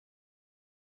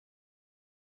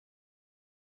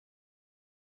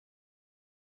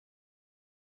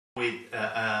with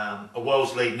a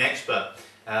world's leading expert.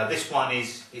 This one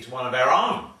is one of our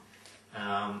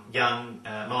own, young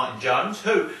Martyn Jones,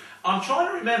 who I'm trying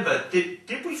to remember.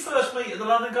 Did we first meet at the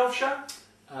London Golf Show?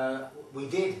 We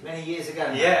did many years ago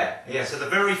now. Yeah. So the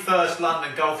very first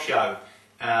London Golf Show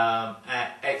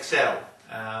at Excel,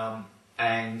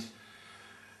 and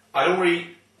I'd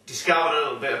already discovered a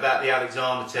little bit about the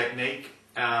Alexander technique,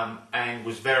 and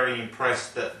was very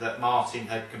impressed that Martyn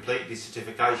had completed his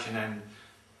certification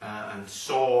and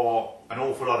saw an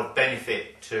awful lot of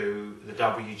benefit to the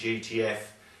WGTF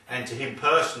and to him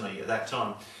personally at that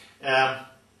time.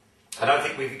 I don't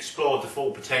think we've explored the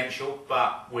full potential,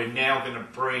 but we're now going to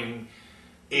bring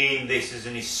in this as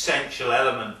an essential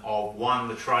element of, one,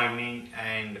 the training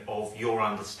and of your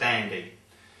understanding.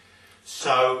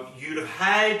 So you'd have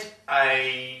had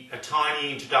a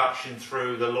tiny introduction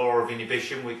through the law of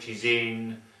inhibition, which is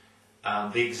in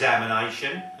the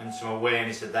examination, and some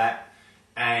awareness of that.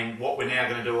 And what we're now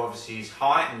going to do obviously is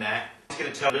heighten that. I'm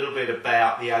going to tell a little bit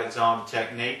about the Alexander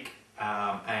technique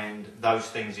and those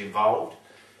things involved.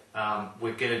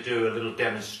 We're going to do a little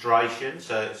demonstration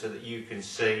so that you can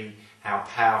see how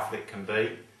powerful it can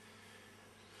be.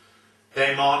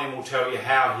 Then Martyn will tell you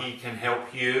how he can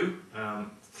help you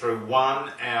through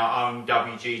our own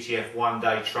WGTF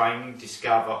one-day training,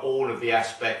 discover all of the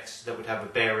aspects that would have a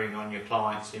bearing on your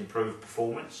client's improved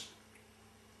performance.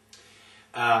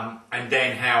 And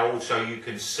then how also you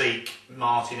can seek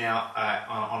Martyn out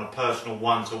on a personal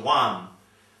one-to-one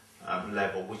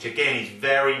level, which again is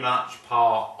very much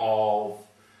part of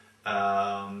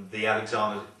the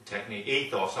Alexander technique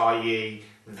ethos, i.e.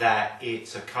 that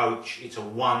it's a coach, it's a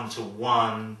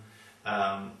one-to-one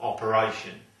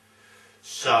operation.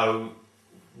 So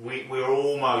we're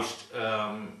almost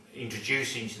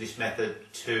introducing to this method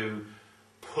to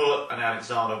put an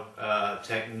Alexander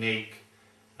technique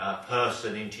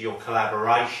person into your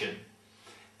collaboration,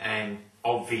 and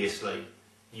obviously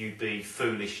you'd be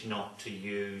foolish not to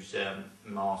use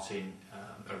Martyn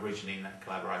originally in that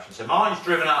collaboration. So Martyn's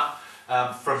driven up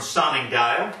from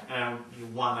Sunningdale,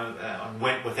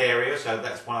 Wentworth area, so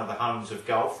that's one of the homes of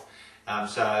golf.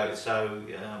 So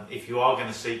if you are going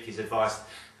to seek his advice,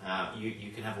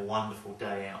 you can have a wonderful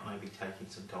day out, maybe taking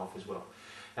some golf as well.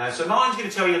 So Martyn's going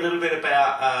to tell you a little bit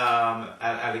about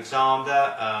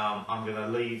Alexander. I'm going to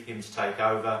leave him to take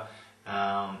over,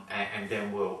 and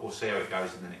then we'll see how it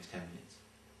goes in the next 10 minutes.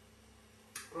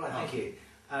 Right, thank you.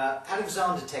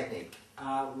 Alexander technique.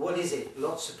 What is it?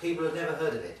 Lots of people have never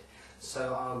heard of it,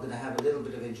 so I'm going to have a little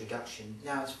bit of introduction.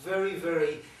 Now, it's very,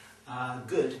 very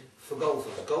good for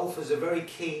golfers. Golfers are very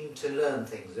keen to learn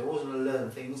things. They always want to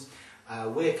learn things.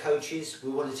 We're coaches.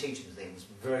 We want to teach them things.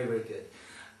 Very, very good.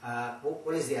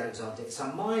 What is the Alexander? It's a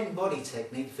mind-body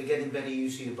technique for getting better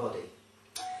use of your body.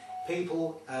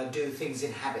 People do things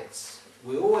in habits.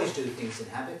 We always do things in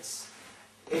habits.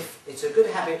 If it's a good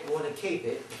habit, we want to keep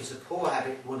it. If it's a poor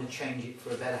habit, we want to change it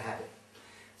for a better habit.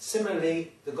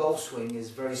 Similarly, the golf swing is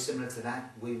very similar to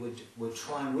that. We would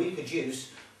try and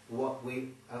reproduce what we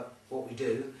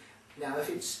do. Now, if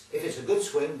it's a good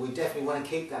swing, we definitely want to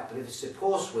keep that. But if it's a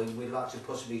poor swing, we'd like to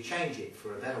possibly change it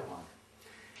for a better one.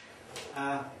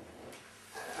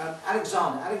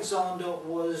 Alexander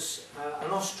was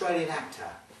an Australian actor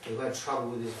who had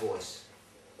trouble with his voice.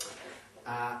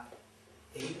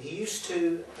 He used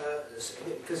to,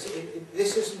 because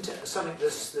this isn't something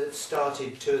that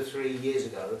started 2 or 3 years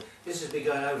ago. This has been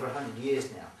going over 100 years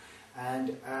now.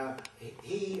 And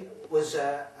he was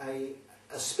a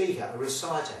speaker, a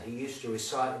reciter. He used to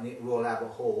recite in the Royal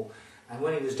Albert Hall. And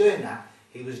when he was doing that,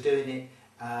 he was doing it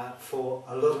for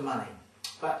a lot of money.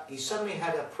 But he suddenly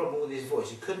had a problem with his voice.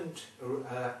 He couldn't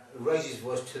raise his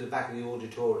voice to the back of the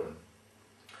auditorium.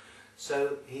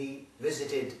 So he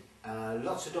visited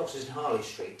lots of doctors in Harley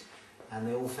Street, and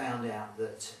they all found out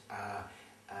that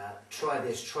try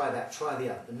this, try that, try the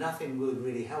other, but nothing would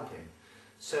really help him.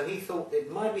 So he thought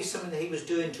it might be something that he was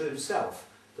doing to himself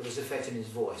that was affecting his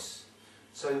voice.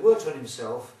 So he worked on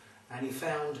himself, and he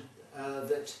found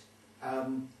that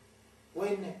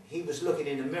when he was looking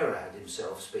in a mirror at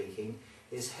himself speaking,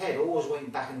 his head always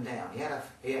went back and down. He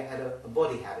had a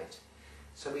body habit.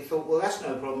 So he thought, well, that's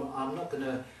no problem. I'm not going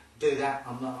to do that.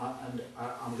 I'm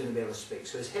going to be able to speak.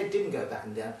 So his head didn't go back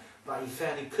and down, but he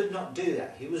found he could not do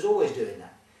that. He was always doing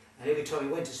that, and every time he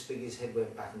went to speak, his head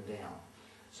went back and down.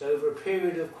 So over a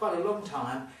period of quite a long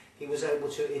time, he was able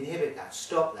to inhibit that,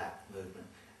 stop that movement,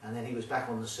 and then he was back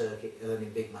on the circuit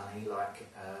earning big money, like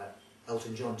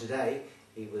Elton John today.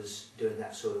 He was doing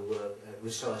that sort of work.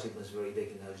 Reciting was very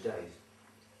big in those days.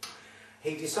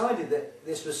 He decided that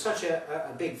this was such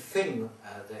a big thing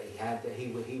that he had, that he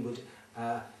would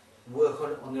work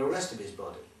on the rest of his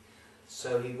body.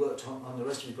 So he worked on the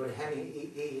rest of his body, and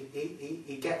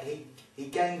he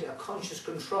gained a conscious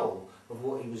control of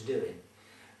what he was doing.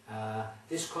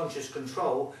 This conscious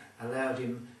control allowed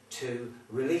him to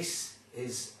release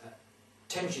his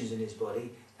tensions in his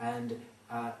body and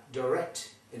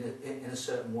direct in a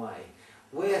certain way.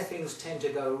 Where things tend to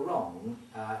go wrong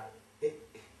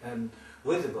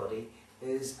with the body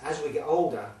is, as we get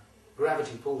older,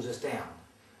 gravity pulls us down,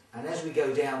 and as we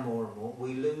go down more and more,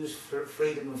 we lose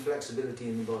freedom and flexibility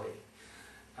in the body.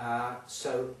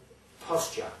 So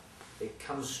posture, it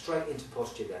comes straight into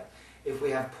posture there. If we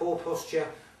have poor posture,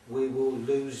 we will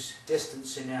lose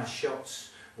distance in our shots,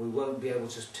 we won't be able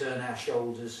to turn our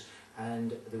shoulders,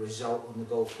 and the result on the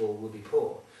golf ball will be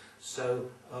poor.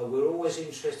 So we're always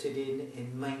interested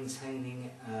in maintaining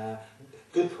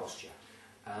good posture.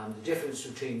 The difference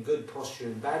between good posture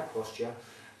and bad posture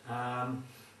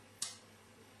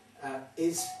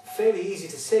is fairly easy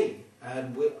to see,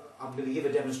 and I'm going to give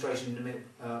a demonstration in a minute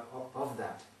of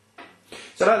that.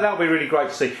 So that'll be really great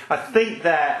to see. I think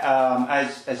that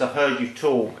as I've heard you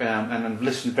talk and I've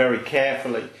listened very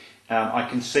carefully, I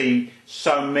can see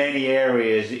so many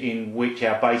areas in which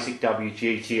our basic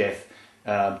WGTF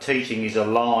teaching is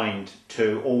aligned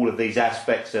to all of these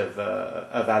aspects of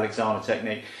Alexander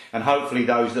technique, and hopefully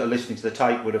those that are listening to the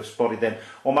tape would have spotted them,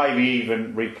 or maybe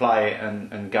even replay it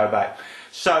and go back.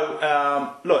 So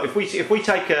look, if we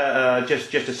take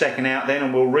just a second out then,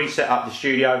 and we'll reset up the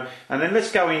studio, and then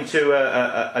let's go into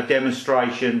a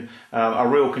demonstration, a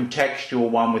real contextual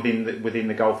one within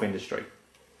the golf industry.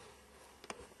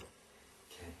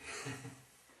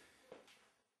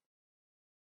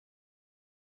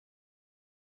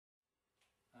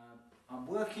 I'm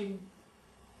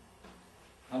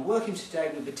working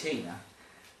today with Bettina.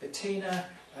 Bettina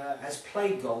has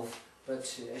played golf, but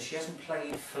she hasn't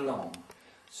played for long.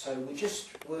 So we're just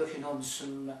working on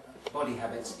some body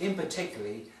habits, in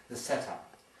particularly the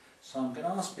setup. So I'm going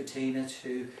to ask Bettina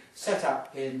to set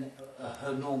up in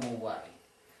her normal way.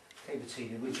 Okay,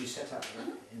 Bettina, would you set up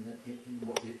in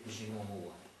what is your normal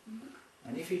way?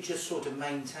 And if you just sort of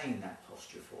maintain that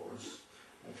posture for us.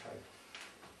 Okay.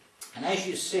 And as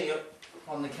you see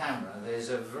on the camera, there's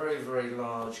a very, very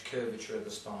large curvature of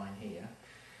the spine here,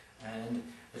 and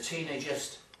Bettina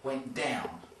just went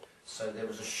down, so there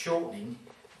was a shortening,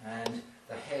 and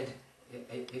the head,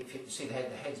 if you see the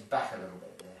head's back a little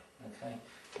bit there, okay,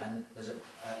 and there's a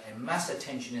mass of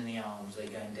tension in the arms, they're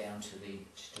going down to the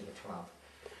club.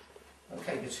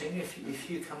 Okay, Bettina, if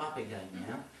you come up again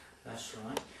now, that's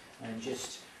right, and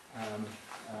just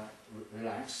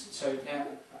relax. So now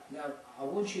I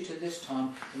want you to this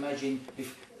time imagine,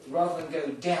 rather than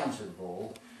go down to the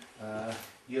ball,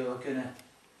 you're going to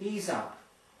ease up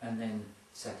and then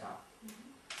set up.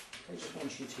 I just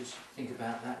want you to think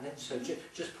about that then. So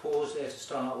just pause there to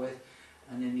start with,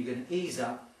 and then you're going to ease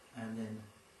up and then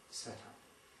set up.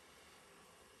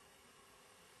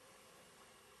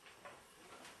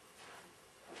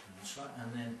 That's right,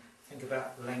 and then think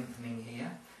about lengthening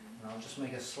here. And I'll just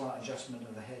make a slight adjustment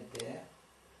of the head there.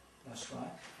 That's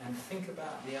right. And think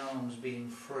about the arms being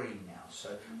free now.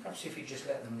 So perhaps if you just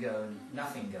let them go,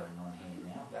 nothing going on here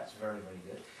now, that's very, very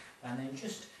good. And then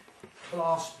just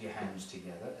clasp your hands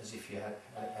together as if you had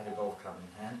a golf club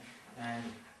in hand. And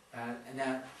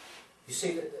now you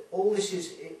see that all this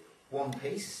is one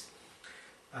piece.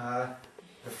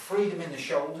 The freedom in the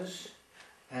shoulders,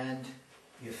 and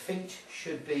your feet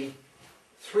should be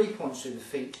 3 points of the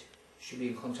feet should be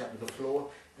in contact with the floor,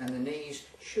 and the knees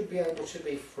should be able to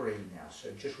be free now.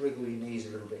 So just wriggle your knees a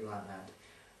little bit like that.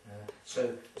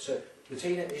 So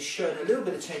Bettina is showing a little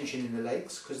bit of tension in the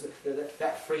legs because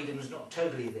that freedom is not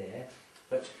totally there.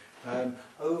 But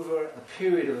over a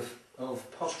period of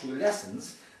postural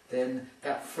lessons, then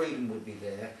that freedom would be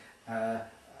there,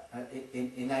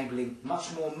 enabling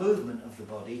much more movement of the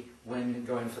body when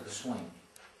going for the swing.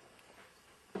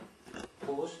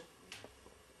 Pause.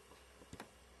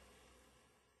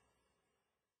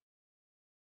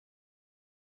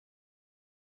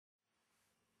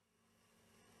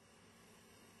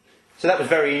 So that was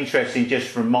very interesting, just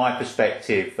from my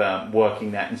perspective,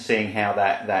 working that and seeing how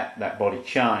that body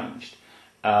changed.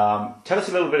 Tell us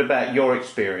a little bit about your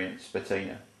experience,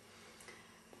 Bettina.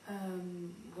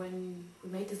 When we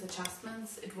made these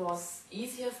adjustments, it was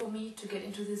easier for me to get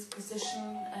into this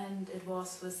position, and it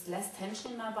was with less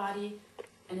tension in my body,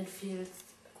 and it feels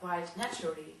quite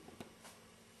naturally.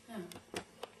 Yeah.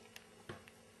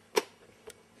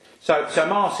 So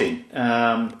Martyn,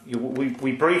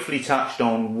 we briefly touched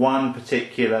on one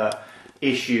particular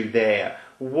issue there.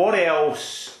 What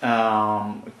else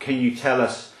can you tell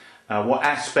us? What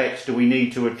aspects do we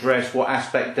need to address? What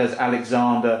aspect does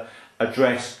Alexander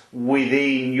address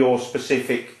within your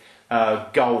specific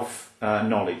golf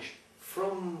knowledge?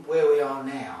 From where we are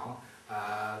now,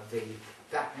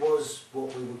 that was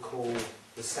what we would call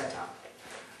the setup.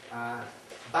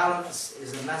 Balance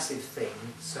is a massive thing,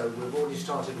 so we've already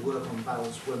started to work on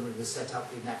balance when we're in the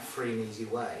setup in that free and easy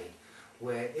way.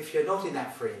 Where if you're not in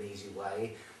that free and easy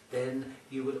way, then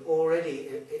you would already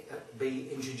be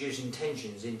introducing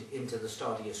tensions into the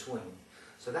start of your swing.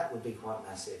 So that would be quite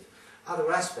massive.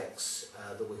 Other aspects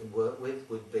that we can work with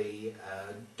would be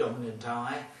dominant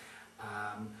eye,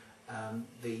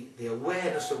 the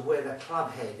awareness of where the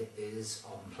club head is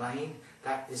on plane.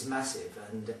 That is massive,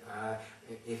 and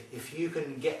if you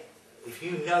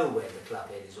know where the club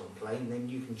head is on plane, then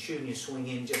you can tune your swing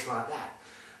in just like that,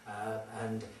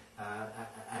 and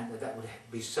that would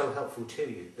be so helpful to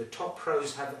you. The top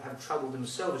pros have trouble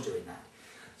themselves doing that,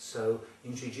 so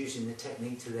introducing the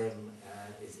technique to them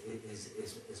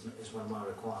is one of my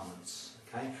requirements.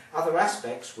 Okay. Other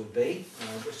aspects would be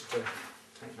just to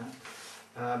take that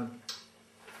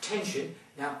tension.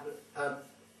 Now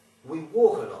we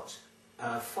walk a lot.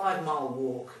 5-mile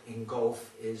walk in golf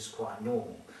is quite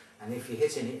normal, and if you're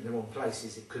hitting it in the wrong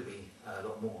places, it could be a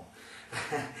lot more.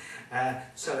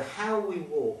 So how we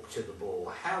walk to the ball,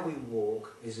 how we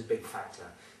walk is a big factor.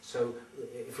 So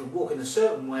if we walk in a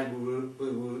certain way, we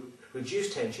will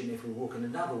reduce tension. If we walk in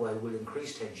another way, we'll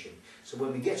increase tension. So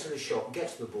when we get to the shot, get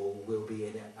to the ball, we'll be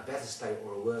in a better state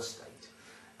or a worse state.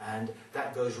 And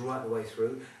that goes right the way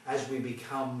through. As we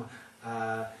become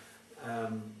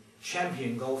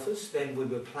champion golfers, then we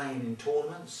were playing in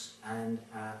tournaments, and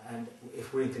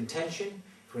if we're in contention,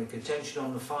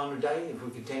 on the final day, if we're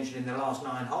in contention in the last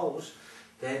 9 holes,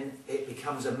 then it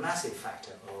becomes a massive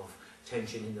factor of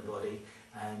tension in the body,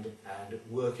 and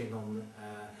working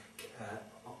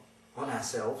on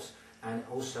ourselves, and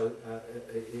also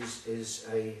is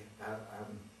a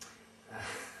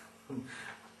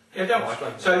yeah, don't worry.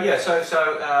 So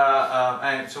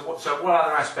what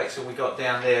other aspects have we got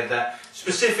down there that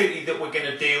specifically that we're going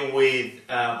to deal with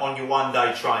on your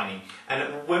one-day training?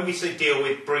 And when we say deal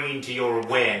with, bring into your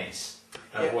awareness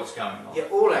of what's going on. Yeah,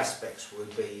 all aspects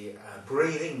would be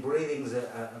breathing. Breathing's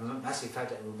a massive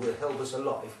factor and will help us a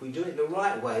lot. If we do it the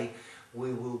right way,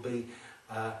 we will be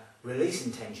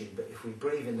releasing tension, but if we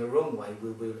breathe in the wrong way,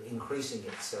 we'll be increasing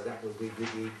it. So that would be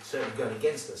certainly going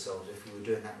against ourselves if we were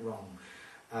doing that wrong.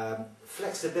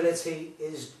 Flexibility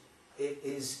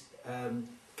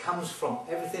comes from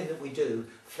everything that we do.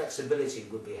 Flexibility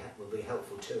would be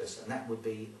helpful to us, and that would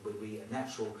be a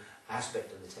natural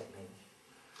aspect of the technique.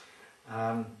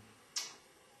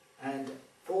 And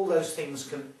all those things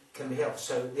can be helped.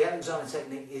 So the Alexander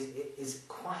technique is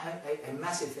quite a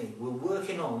massive thing. We're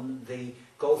working on the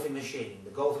golfing machine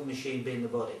being the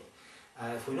body.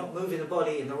 If we're not moving the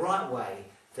body in the right way,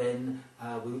 then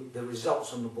the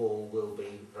results on the ball will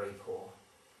be very poor.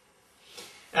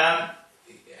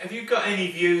 Have you got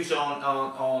any views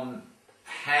on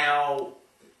how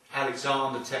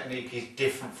Alexander technique is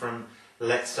different from,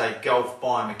 let's say, golf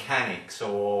biomechanics,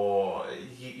 or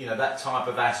that type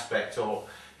of aspect, or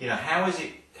how is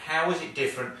it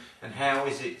different, and how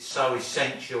is it so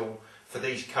essential for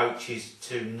these coaches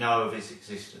to know of its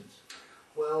existence?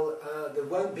 Well, there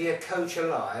won't be a coach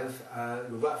alive,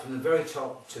 right from the very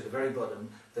top to the very bottom,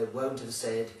 that won't have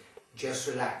said, just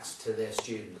relax, to their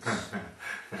students.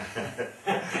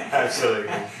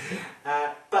 Absolutely.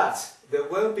 But there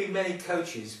won't be many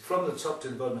coaches from the top to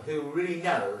the bottom who really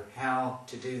know how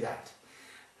to do that.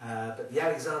 But the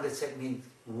Alexander technique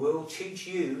will teach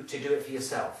you to do it for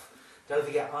yourself. Don't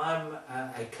forget, I'm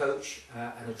a coach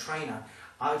and a trainer.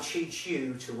 I teach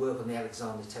you to work on the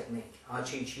Alexander technique. I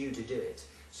teach you to do it.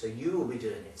 So you will be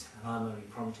doing it, and I'm only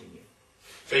prompting you.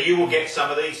 So you will get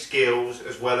some of these skills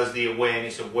as well as the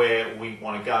awareness of where we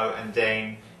want to go, and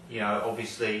then,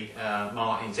 obviously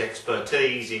Martyn's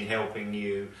expertise in helping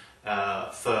you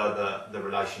further the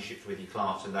relationships with your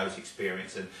clients and those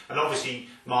experiences. And obviously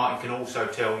Martyn can also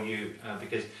tell you,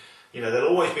 because there'll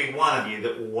always be one of you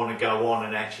that will want to go on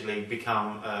and actually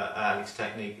become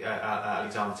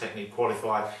Alexander Technique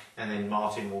qualified, and then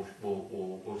Martyn will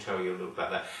tell you a little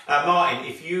about that. Martyn,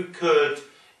 if you could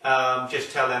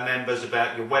just tell our members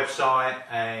about your website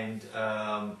and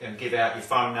give out your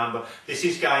phone number. This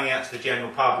is going out to the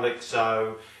general public,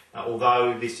 so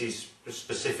although this is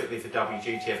specifically for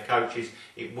WGTF coaches,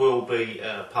 it will be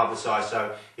publicised.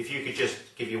 So if you could just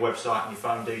give your website and your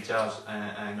phone details,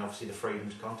 and obviously the freedom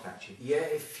to contact you. Yeah,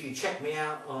 if you check me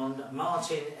out on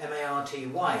Martyn,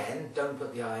 M-A-R-T-Y-N, don't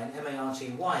put the I-N,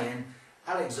 M-A-R-T-Y-N,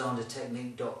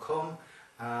 alexandertechnique.com.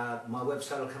 My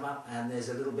website will come up, and there's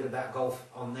a little bit about golf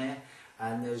on there.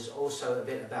 and there's also a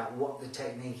bit about what the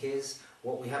technique is,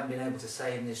 what we haven't been able to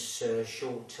say in this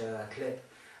short clip.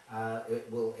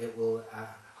 It will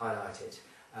highlight it.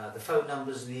 The phone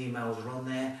numbers and the emails are on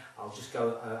there. I'll just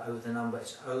go over the number.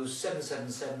 It's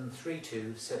 0777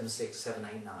 32 76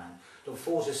 789. Look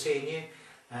forward to seeing you,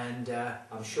 and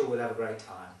I'm sure we'll have a great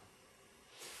time.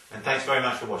 And thanks very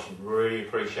much for watching. Really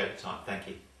appreciate the time. Thank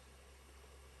you.